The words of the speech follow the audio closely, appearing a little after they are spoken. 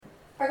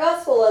Our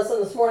gospel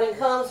lesson this morning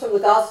comes from the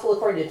Gospel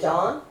according to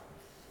John,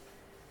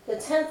 the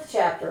 10th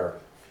chapter,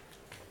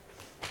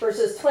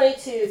 verses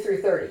 22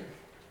 through 30.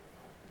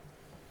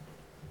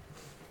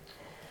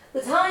 The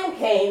time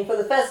came for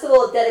the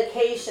festival of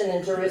dedication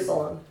in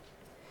Jerusalem.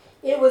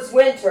 It was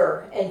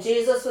winter, and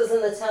Jesus was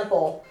in the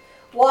temple,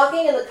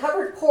 walking in the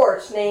covered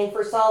porch named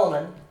for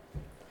Solomon.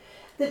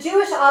 The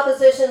Jewish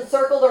opposition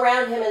circled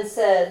around him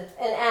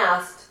and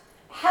asked,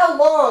 "How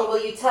long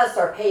will you test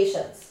our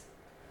patience?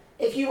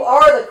 If you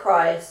are the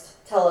Christ,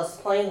 tell us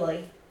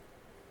plainly."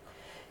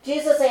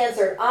 Jesus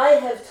answered, "I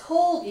have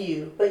told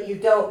you, but you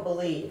don't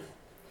believe.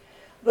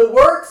 The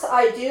works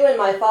I do in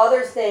my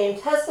Father's name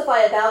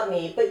testify about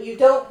me, but you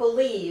don't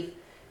believe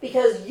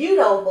because you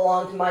don't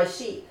belong to my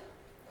sheep.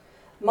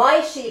 My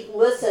sheep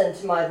listen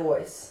to my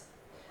voice.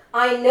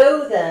 I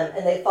know them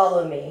and they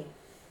follow me.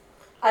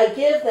 I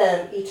give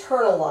them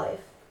eternal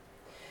life.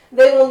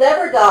 They will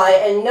never die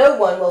and no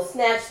one will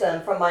snatch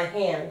them from my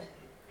hand.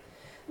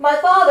 My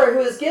Father who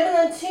has given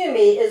them to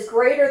me is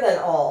greater than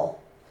all,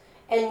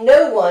 and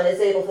no one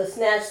is able to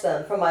snatch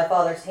them from my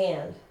Father's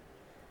hand.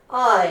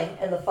 I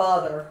and the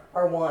Father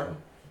are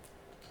one."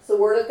 It's the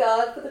word of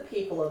God for the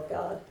people of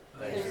God.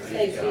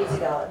 Thanks be to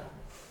God.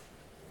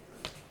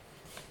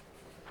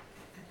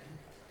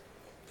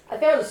 I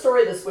found a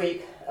story this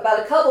week about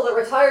a couple that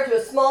retired to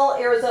a small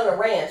Arizona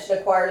ranch and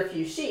acquired a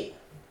few sheep.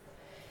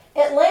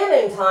 At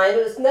lambing time,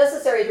 it was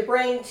necessary to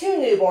bring 2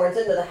 newborns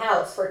into the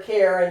house for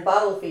care and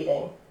bottle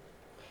feeding.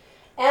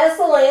 As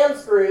the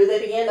lambs grew, they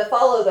began to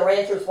follow the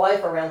rancher's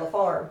wife around the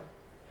farm.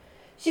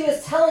 She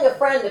was telling a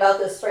friend about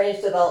this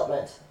strange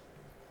development.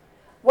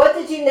 "What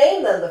did you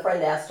name them?" the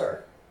friend asked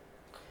her.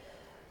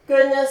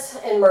 "Goodness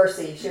and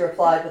Mercy," she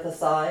replied with a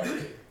sigh.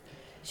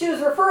 She was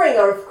referring,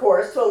 of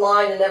course, to a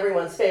line in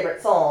everyone's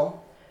favorite psalm.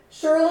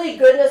 "Surely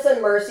goodness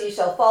and mercy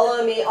shall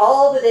follow me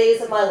all the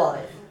days of my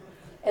life,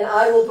 and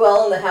I will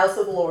dwell in the house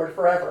of the Lord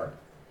forever."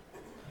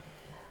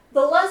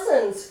 The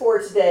lessons for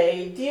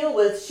today deal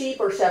with sheep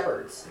or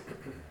shepherds.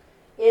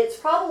 It's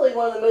probably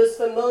one of the most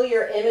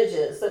familiar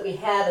images that we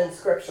have in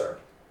Scripture.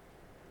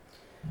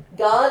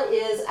 God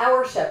is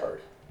our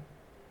shepherd,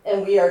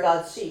 and we are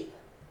God's sheep.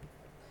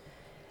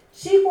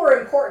 Sheep were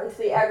important to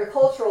the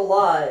agricultural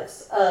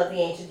lives of the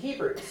ancient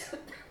Hebrews,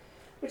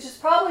 which is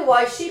probably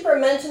why sheep are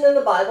mentioned in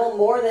the Bible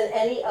more than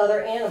any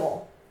other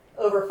animal,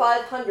 over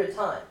 500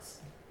 times.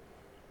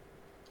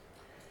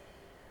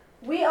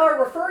 We are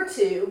referred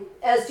to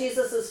as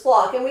Jesus'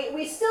 flock, and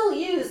we still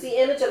use the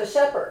image of a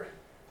shepherd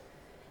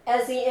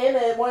as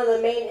one of the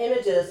main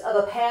images of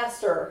a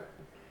pastor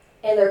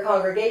and their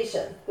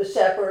congregation, the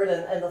shepherd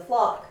and the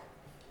flock.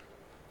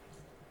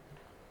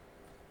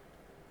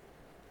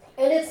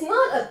 And it's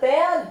not a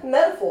bad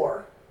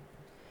metaphor.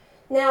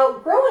 Now,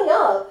 growing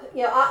up,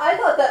 I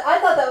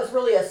thought that was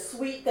really a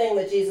sweet thing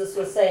that Jesus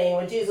was saying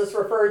when Jesus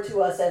referred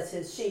to us as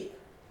his sheep.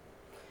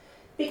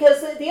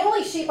 Because the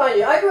only sheep I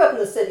knew, I grew up in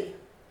the city.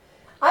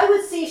 I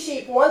would see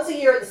sheep once a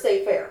year at the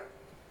state fair.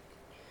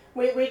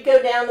 We'd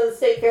go down to the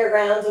state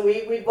fairgrounds and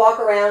we'd walk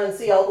around and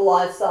see all the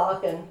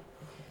livestock and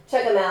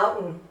check them out.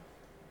 And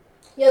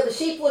the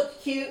sheep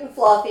looked cute and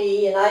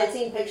fluffy, and I had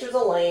seen pictures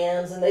of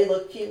lambs and they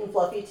looked cute and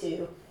fluffy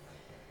too.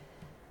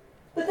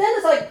 But then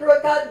as I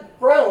got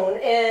grown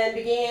and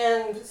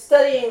began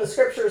studying the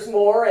scriptures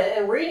more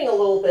and reading a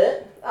little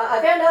bit,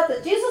 I found out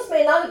that Jesus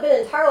may not have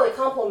been entirely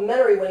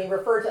complimentary when he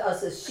referred to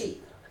us as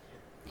sheep.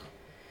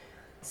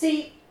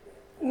 See,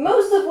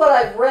 most of what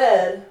I've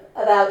read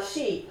about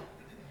sheep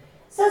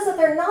says that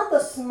they're not the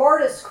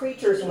smartest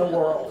creatures in the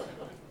world.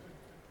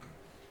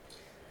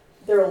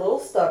 They're a little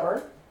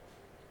stubborn.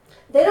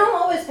 They don't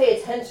always pay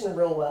attention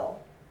real well.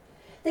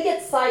 They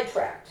get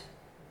sidetracked.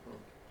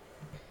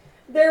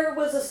 There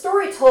was a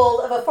story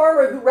told of a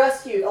farmer who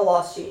rescued a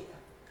lost sheep.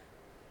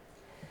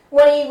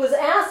 When he was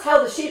asked how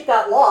the sheep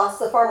got lost,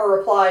 the farmer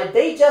replied,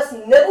 "They just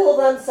nibble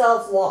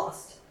themselves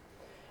lost.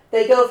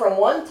 They go from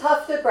one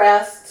tuft of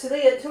grass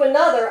to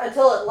another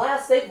until at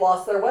last they've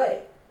lost their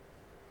way."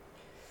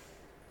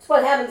 It's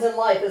what happens in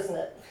life, isn't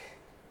it?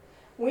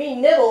 We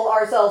nibble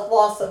ourselves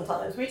lost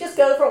sometimes. We just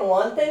go from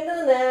one thing to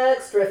the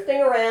next,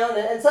 drifting around,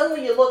 and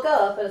suddenly you look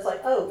up and it's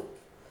like, oh,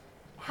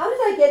 how did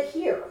I get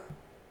here?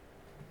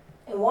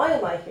 And why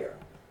am I here?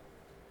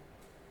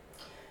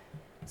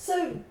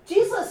 So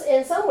Jesus,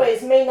 in some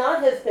ways, may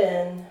not have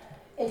been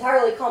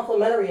entirely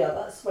complimentary of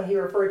us when he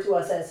referred to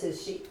us as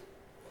his sheep.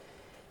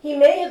 He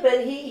may have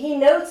been, he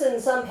notes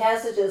in some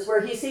passages where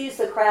he sees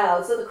the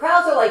crowds, that the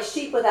crowds are like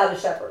sheep without a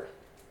shepherd.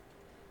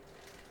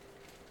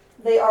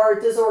 They are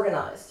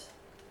disorganized.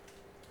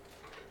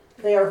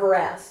 They are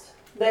harassed.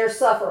 They are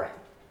suffering.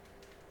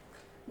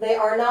 They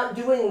are not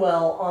doing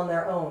well on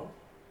their own.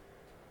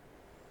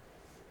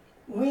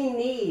 We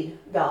need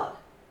God.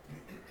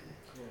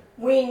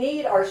 We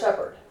need our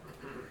shepherd.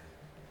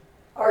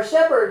 Our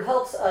shepherd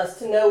helps us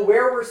to know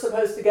where we're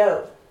supposed to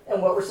go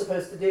and what we're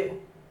supposed to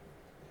do.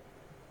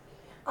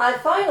 I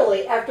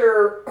finally,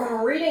 after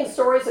reading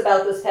stories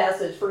about this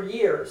passage for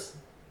years,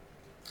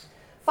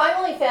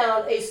 finally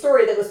found a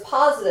story that was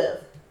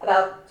positive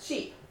about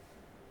sheep.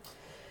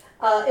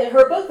 In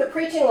her book, The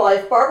Preaching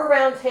Life, Barbara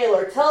Brown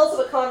Taylor tells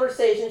of a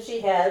conversation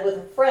she had with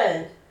a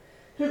friend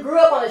who grew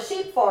up on a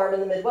sheep farm in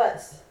the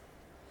Midwest.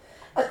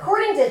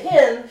 According to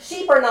him,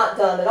 sheep are not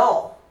dumb at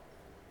all.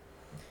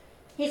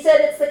 He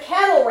said it's the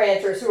cattle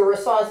ranchers who are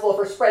responsible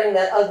for spreading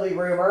that ugly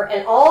rumor,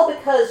 and all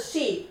because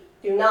sheep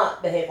do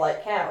not behave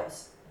like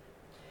cows.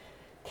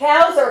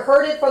 Cows are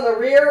herded from the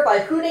rear by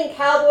hooting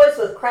cowboys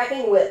with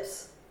cracking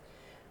whips,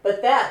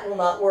 but that will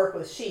not work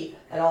with sheep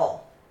at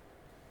all.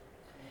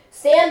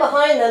 Stand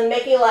behind them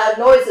making loud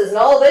noises, and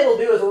all they will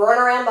do is run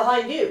around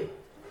behind you,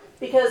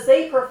 because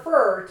they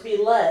prefer to be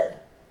led.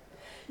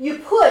 You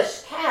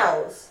push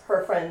cows,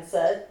 her friend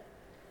said,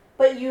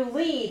 but you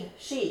lead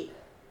sheep.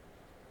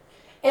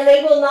 And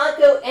they will not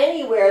go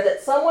anywhere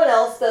that someone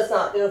else does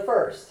not go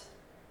first,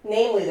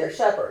 namely their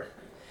shepherd,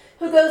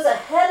 who goes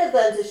ahead of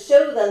them to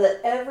show them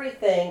that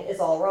everything is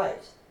all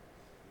right.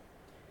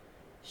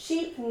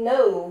 Sheep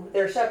know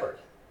their shepherd,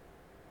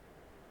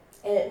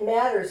 and it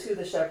matters who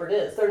the shepherd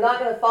is. They're not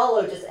going to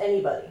follow just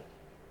anybody.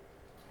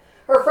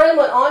 Her friend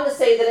went on to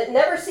say that it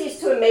never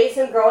ceased to amaze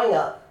him growing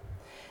up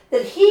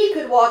that he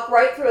could walk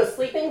right through a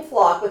sleeping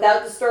flock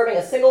without disturbing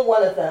a single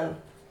one of them,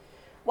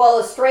 while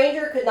a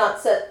stranger could not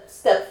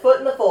step foot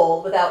in the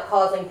fold without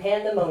causing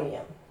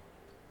pandemonium.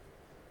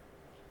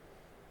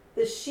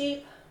 The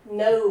sheep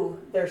know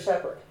their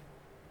shepherd.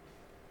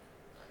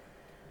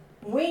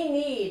 We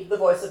need the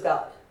voice of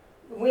God.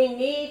 We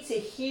need to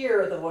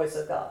hear the voice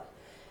of God.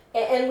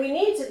 And we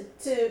need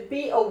to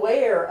be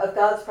aware of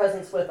God's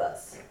presence with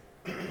us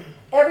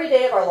every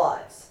day of our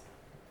lives.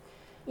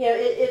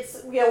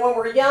 It's when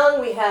we're young,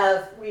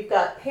 we've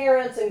got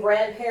parents and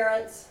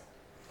grandparents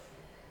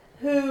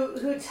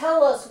who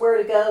tell us where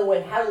to go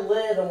and how to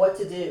live and what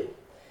to do.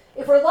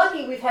 If we're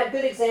lucky, we've had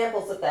good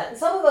examples of that, and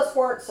some of us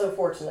weren't so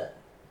fortunate.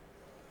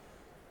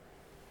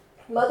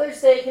 Mother's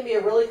Day can be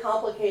a really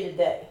complicated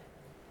day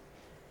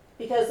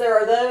because there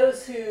are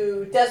those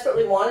who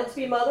desperately wanted to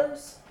be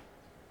mothers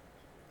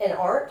and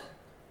aren't.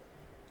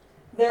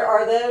 There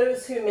are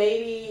those who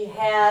maybe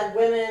had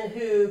women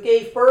who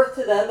gave birth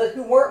to them but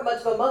who weren't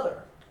much of a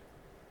mother.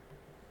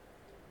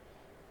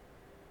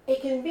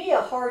 It can be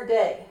a hard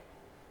day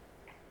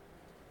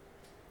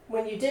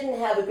when you didn't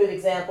have a good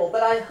example,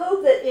 but I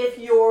hope that if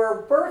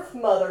your birth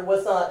mother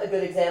was not a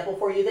good example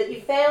for you, that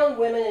you found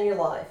women in your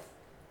life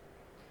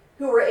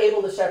who were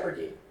able to shepherd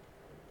you,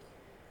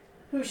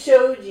 who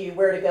showed you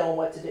where to go and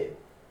what to do.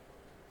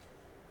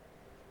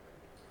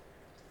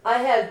 I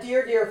have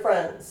dear, dear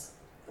friends,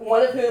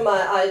 one of whom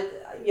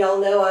y'all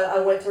know I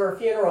went to her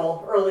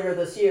funeral earlier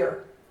this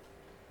year,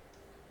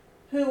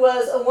 who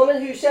was a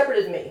woman who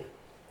shepherded me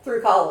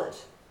through college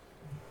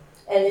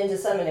and into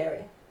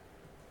seminary.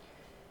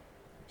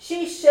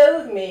 She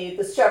showed me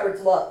the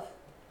shepherd's love.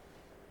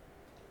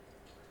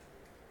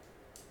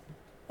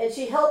 And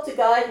she helped to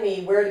guide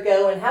me where to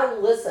go and how to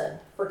listen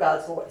for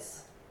God's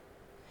voice.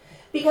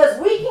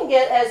 Because we can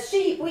get, as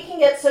sheep, we can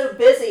get so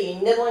busy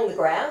nibbling the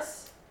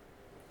grass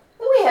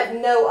that we have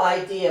no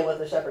idea what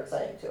the shepherd's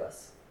saying to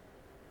us.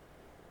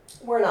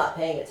 We're not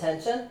paying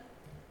attention.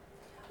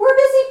 We're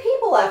busy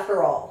people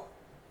after all.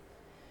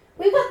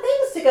 We've got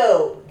things to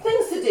go,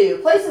 things to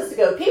do, places to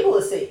go, people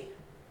to see.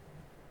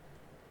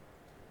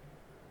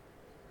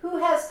 Who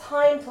has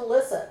time to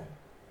listen?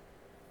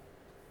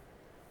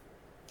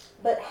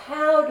 But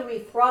how do we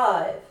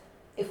thrive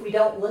if we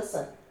don't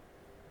listen?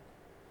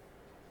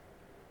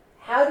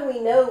 How do we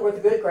know where the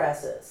good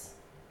grass is?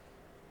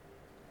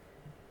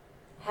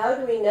 How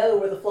do we know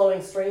where the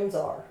flowing streams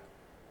are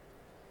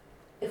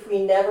if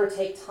we never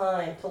take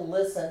time to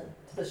listen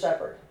to the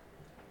shepherd?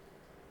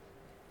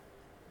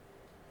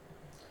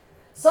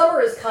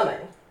 Summer is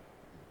coming.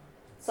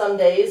 Some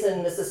days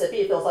in Mississippi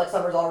it feels like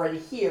summer's already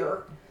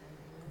here.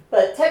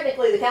 But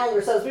technically the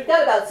calendar says we've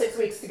got about 6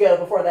 weeks to go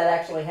before that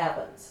actually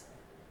happens.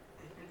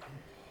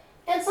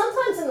 And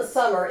sometimes in the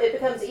summer it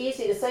becomes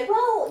easy to say,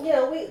 well,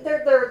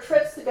 there are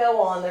trips to go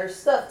on, there's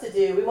stuff to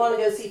do, we want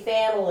to go see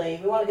family,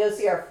 we want to go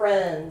see our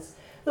friends.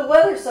 The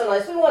weather's so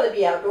nice, we want to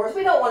be outdoors,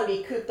 we don't want to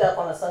be cooped up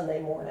on a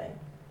Sunday morning.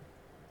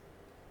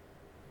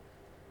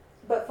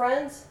 But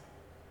friends,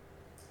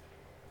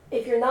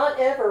 if you're not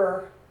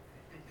ever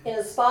in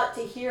a spot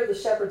to hear the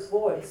shepherd's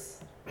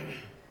voice,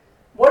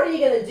 what are you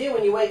going to do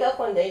when you wake up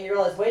one day and you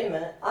realize, wait a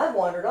minute, I've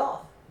wandered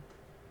off?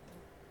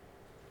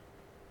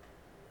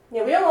 We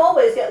don't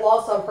always get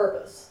lost on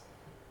purpose.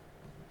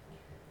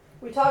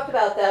 We talked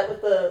about that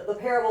with the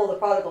parable of the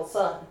prodigal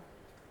son.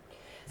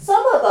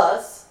 Some of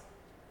us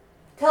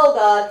tell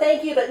God,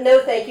 thank you, but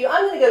no thank you.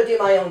 I'm going to go do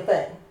my own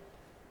thing.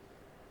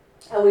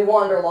 And we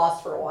wander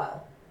lost for a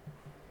while.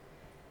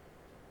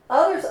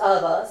 Others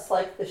of us,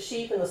 like the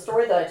sheep in the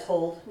story that I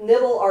told,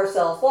 nibble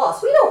ourselves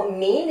lost. We don't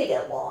mean to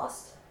get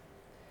lost.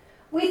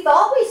 We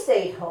thought we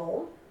stayed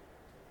home,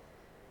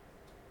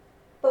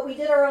 but we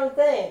did our own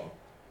thing.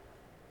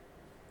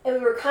 And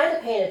we were kind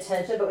of paying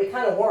attention, but we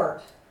kind of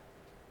weren't.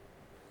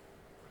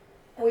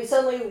 And we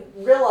suddenly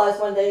realized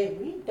one day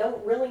we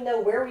don't really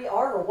know where we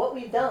are or what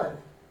we've done.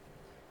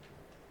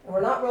 And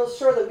we're not real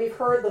sure that we've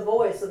heard the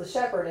voice of the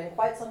shepherd in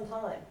quite some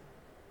time.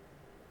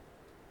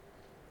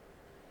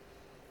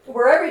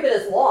 we're every bit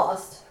as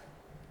lost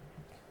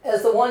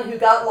as the one who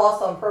got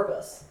lost on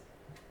purpose.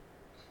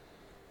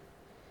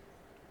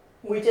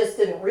 We just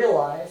didn't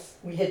realize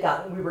we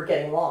were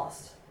getting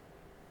lost.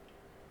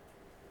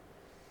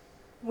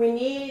 We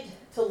need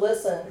to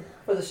listen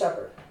for the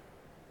shepherd.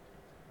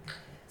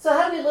 So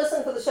how do we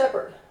listen for the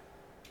shepherd?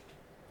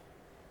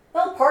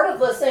 Well, part of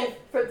listening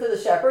to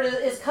the shepherd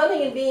is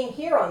coming and being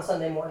here on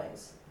Sunday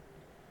mornings.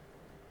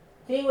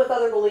 Being with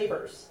other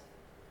believers.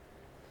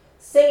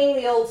 Singing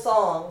the old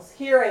songs,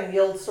 hearing the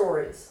old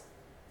stories.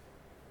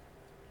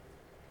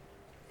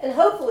 And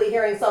hopefully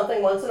hearing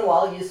something once in a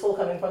while useful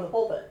coming from the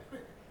pulpit.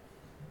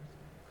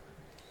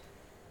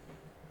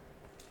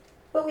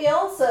 But we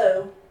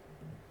also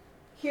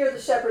hear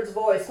the shepherd's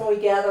voice when we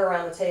gather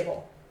around the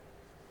table.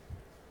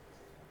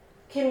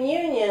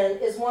 Communion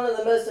is one of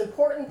the most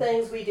important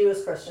things we do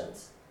as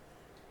Christians.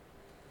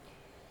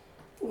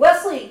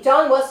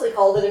 John Wesley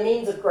called it a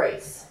means of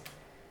grace.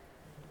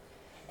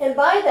 And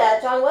by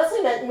that, John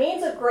Wesley meant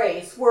means of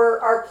grace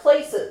were our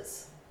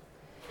places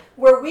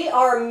where we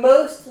are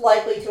most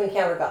likely to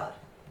encounter God.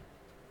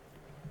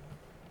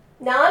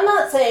 Now, I'm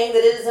not saying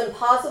that it is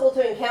impossible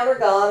to encounter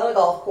God on a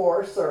golf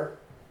course or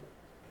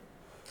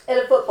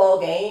at a football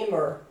game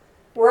or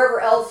wherever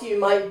else you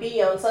might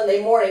be on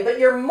Sunday morning, but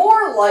you're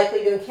more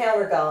likely to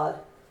encounter God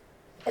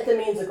at the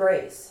means of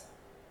grace.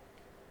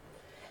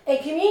 And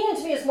communion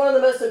to me is one of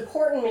the most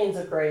important means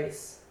of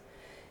grace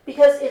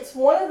because it's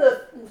one of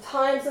the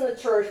times in the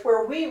church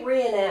where we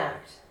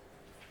reenact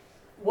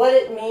what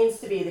it means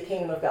to be the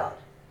kingdom of God.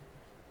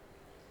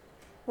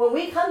 When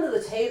we come to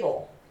the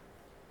table,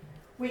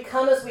 we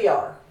come as we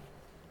are.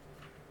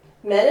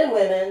 Men and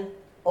women,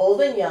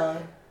 old and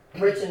young,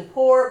 rich and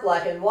poor,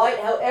 black and white,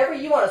 however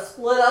you want to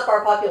split up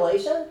our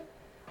population,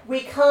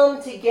 we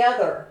come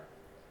together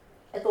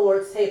at the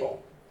Lord's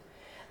table.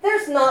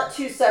 There's not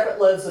two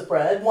separate loaves of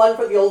bread, one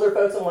for the older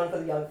folks and one for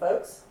the young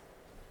folks.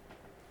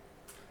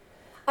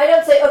 I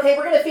don't say, okay,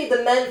 we're going to feed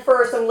the men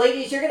first, and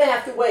ladies, you're going to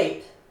have to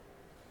wait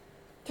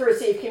to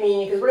receive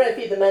communion because we're going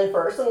to feed the men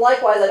first. And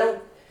likewise, I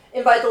don't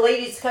invite the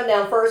ladies to come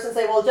down first and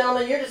say, well,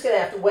 gentlemen, you're just going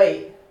to have to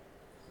wait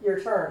your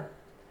turn.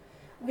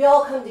 We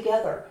all come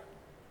together.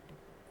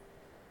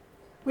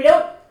 We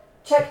don't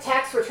check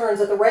tax returns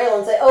at the rail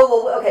and say,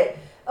 oh, well, okay,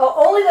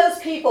 only those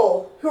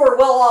people who are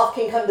well off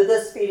can come to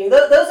this feeding.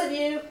 Those of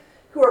you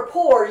who are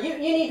poor, you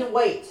need to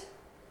wait.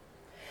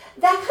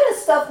 That kind of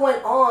stuff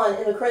went on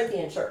in the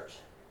Corinthian church.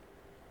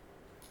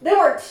 They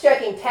weren't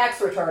checking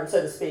tax returns,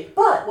 so to speak,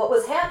 but what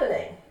was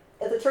happening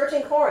at the church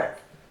in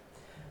Corinth,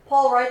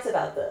 Paul writes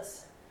about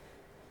this,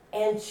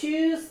 and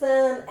choose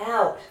them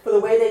out for the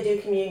way they do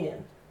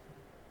communion.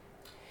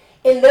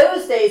 In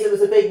those days, it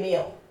was a big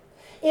meal.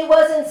 It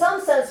was, in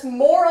some sense,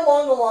 more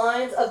along the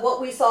lines of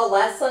what we saw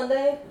last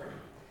Sunday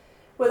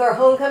with our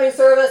homecoming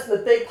service and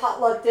the big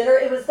potluck dinner.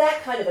 It was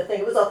that kind of a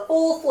thing. It was a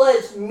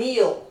full-fledged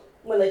meal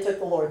when they took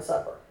the Lord's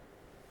Supper.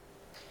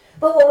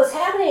 But what was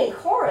happening in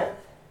Corinth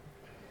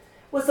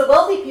was the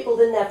wealthy people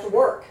didn't have to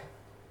work.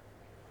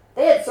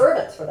 They had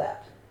servants for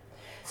that.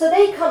 So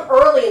they'd come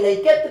early and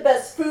they'd get the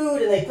best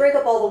food and they'd drink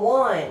up all the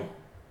wine.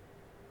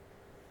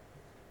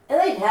 And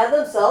they'd have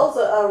themselves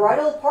a right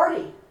old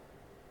party.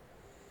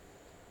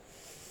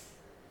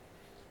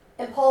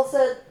 And Paul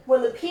said,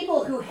 when the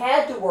people who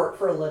had to work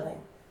for a living,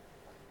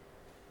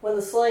 when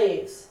the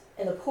slaves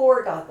and the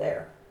poor got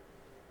there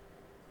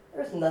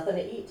was nothing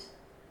to eat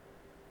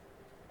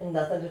and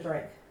nothing to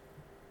drink.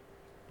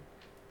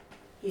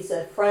 He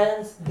said,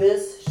 friends,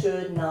 this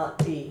should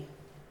not be.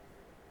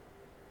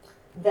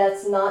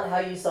 That's not how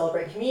you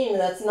celebrate communion.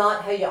 That's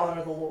not how you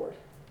honor the Lord.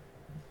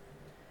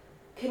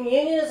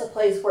 Communion is a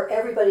place where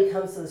everybody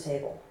comes to the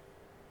table,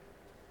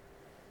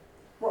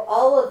 where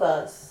all of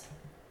us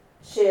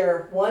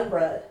share one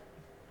bread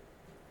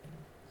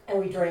and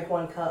we drink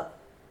one cup.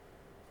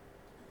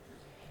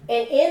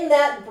 And in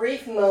that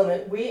brief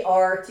moment, we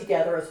are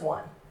together as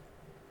one.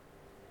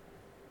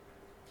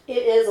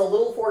 It is a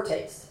little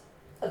foretaste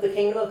of the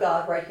kingdom of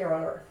God right here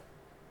on earth.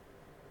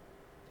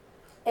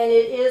 And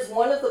it is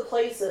one of the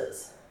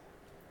places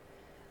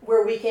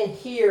where we can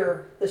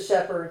hear the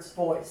shepherd's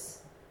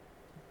voice,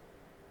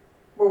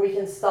 where we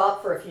can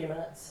stop for a few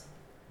minutes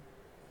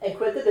and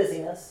quit the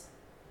busyness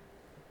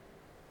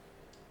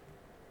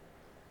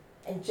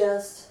and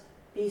just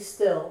be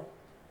still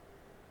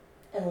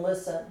and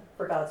listen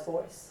for God's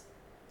voice.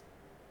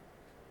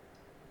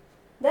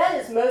 That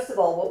is most of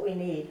all what we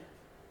need,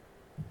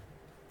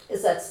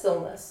 is that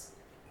stillness.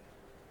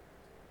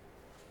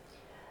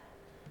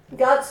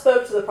 God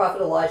spoke to the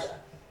prophet Elijah,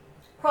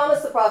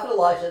 promised the prophet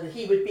Elijah that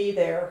he would be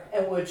there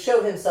and would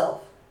show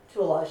himself to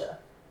Elijah.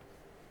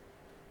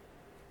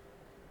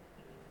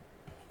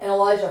 And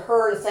Elijah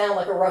heard a sound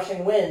like a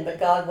rushing wind, but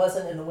God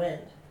wasn't in the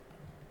wind.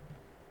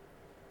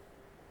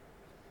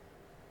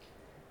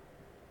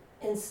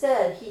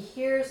 Instead, he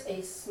hears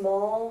a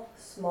small,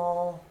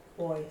 small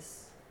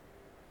voice,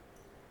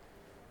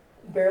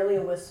 barely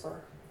a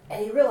whisper,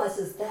 and he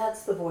realizes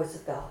that's the voice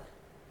of God.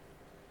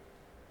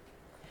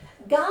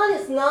 God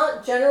is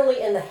not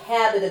generally in the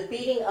habit of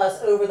beating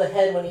us over the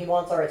head when he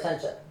wants our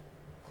attention.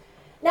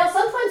 Now,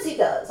 sometimes he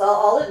does.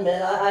 I'll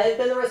admit I've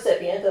been the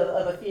recipient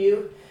of a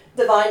few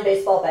divine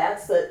baseball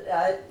bats that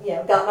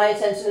got my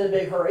attention in a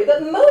big hurry.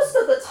 But most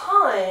of the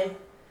time,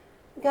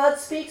 God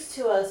speaks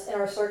to us in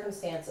our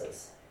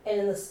circumstances and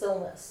in the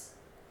stillness.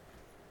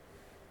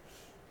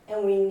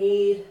 And we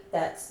need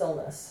that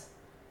stillness.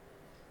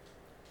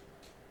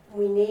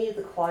 We need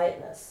the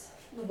quietness.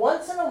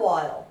 Once in a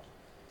while,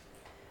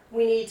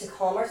 we need to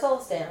calm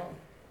ourselves down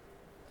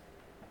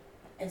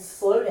and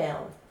slow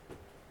down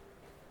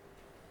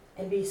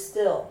and be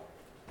still.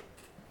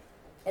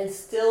 And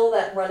still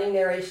that running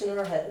narration in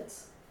our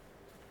heads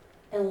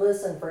and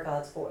listen for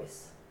God's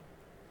voice.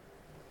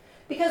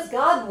 Because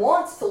God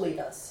wants to lead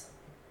us.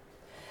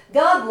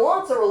 God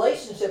wants a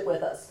relationship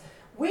with us.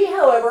 We,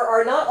 however,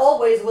 are not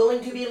always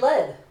willing to be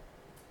led.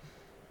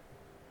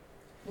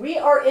 We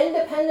are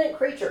independent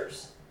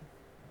creatures.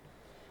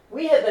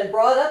 We have been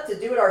brought up to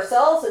do it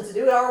ourselves and to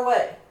do it our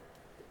way.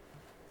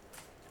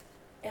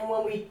 And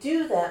when we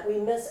do that, we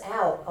miss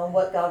out on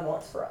what God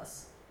wants for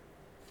us.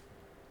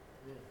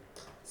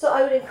 So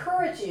I would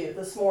encourage you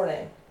this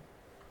morning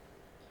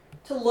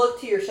to look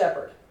to your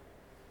shepherd.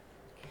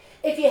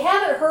 If you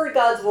haven't heard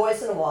God's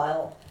voice in a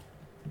while,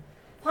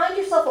 find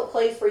yourself a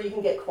place where you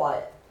can get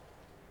quiet,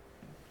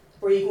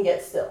 where you can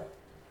get still.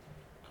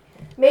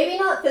 Maybe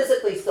not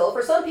physically still.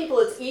 For some people,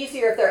 it's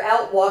easier if they're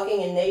out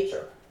walking in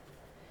nature.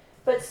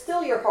 But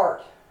still your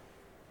heart.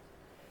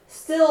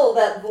 Still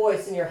that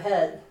voice in your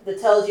head that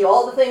tells you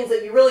all the things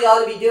that you really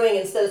ought to be doing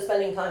instead of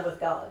spending time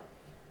with God.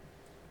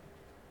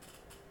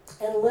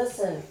 And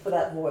listen for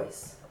that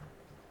voice.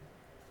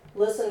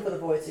 Listen for the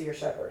voice of your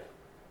shepherd.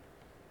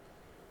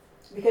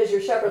 Because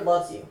your shepherd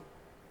loves you.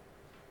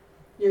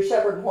 Your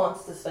shepherd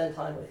wants to spend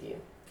time with you.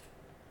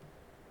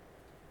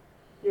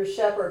 Your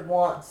shepherd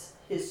wants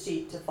his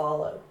sheep to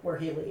follow where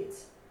he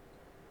leads.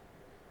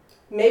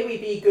 May we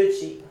be good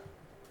sheep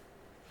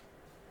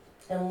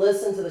and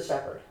listen to the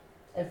shepherd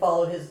and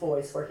follow his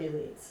voice where he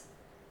leads.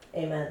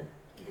 Amen.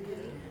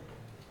 Amen.